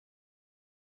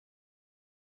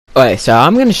Okay, so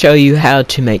I'm going to show you how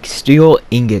to make steel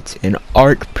ingots in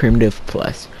Arc Primitive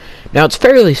Plus. Now it's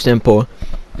fairly simple.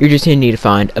 You're just going to need to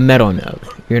find a metal node.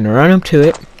 You're going to run up to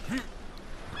it.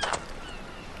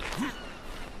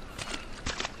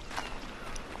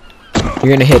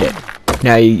 You're going to hit it.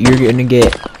 Now you're going to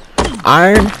get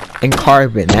iron and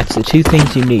carbon. That's the two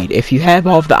things you need. If you have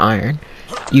all of the iron,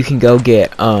 you can go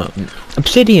get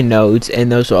obsidian nodes,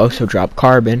 and those will also drop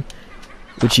carbon,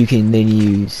 which you can then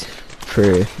use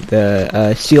for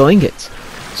the steel ingots.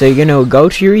 So you're gonna go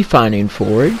to your refining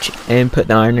forge and put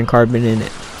the iron and carbon in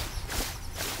it.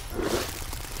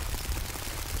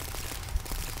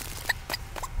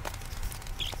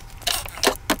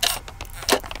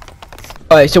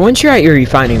 Alright, so once you're at your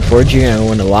refining forge, you're gonna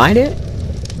want to light it,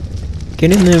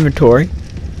 get in the inventory,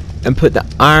 and put the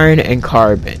iron and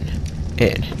carbon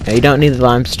in. Now you don't need the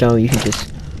limestone, you can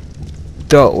just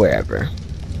throw it wherever.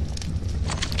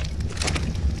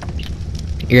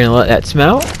 You're gonna let that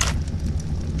smelt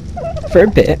for a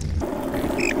bit.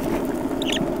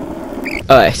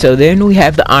 Alright, so then we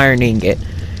have the iron ingot.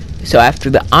 So after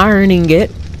the iron ingot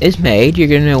is made, you're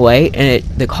gonna wait, and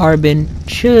the carbon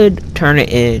should turn it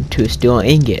into a steel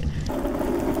ingot.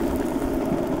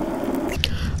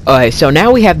 Alright, so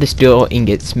now we have the steel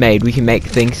ingots made. We can make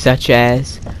things such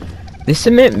as the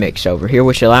cement mix over here,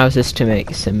 which allows us to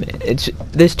make cement.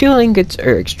 The steel ingots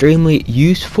are extremely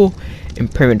useful in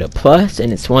Primitive Plus,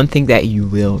 and it's one thing that you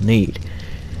will need.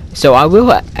 So I will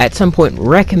at some point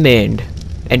recommend,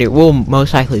 and it will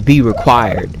most likely be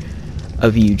required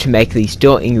of you, to make these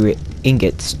steel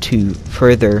ingots to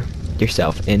further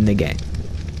yourself in the game.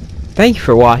 Thank you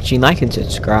for watching. Like and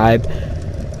subscribe.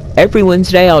 Every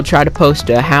Wednesday I'll try to post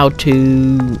a how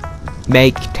to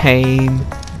make, tame,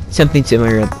 something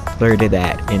similar to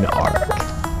that in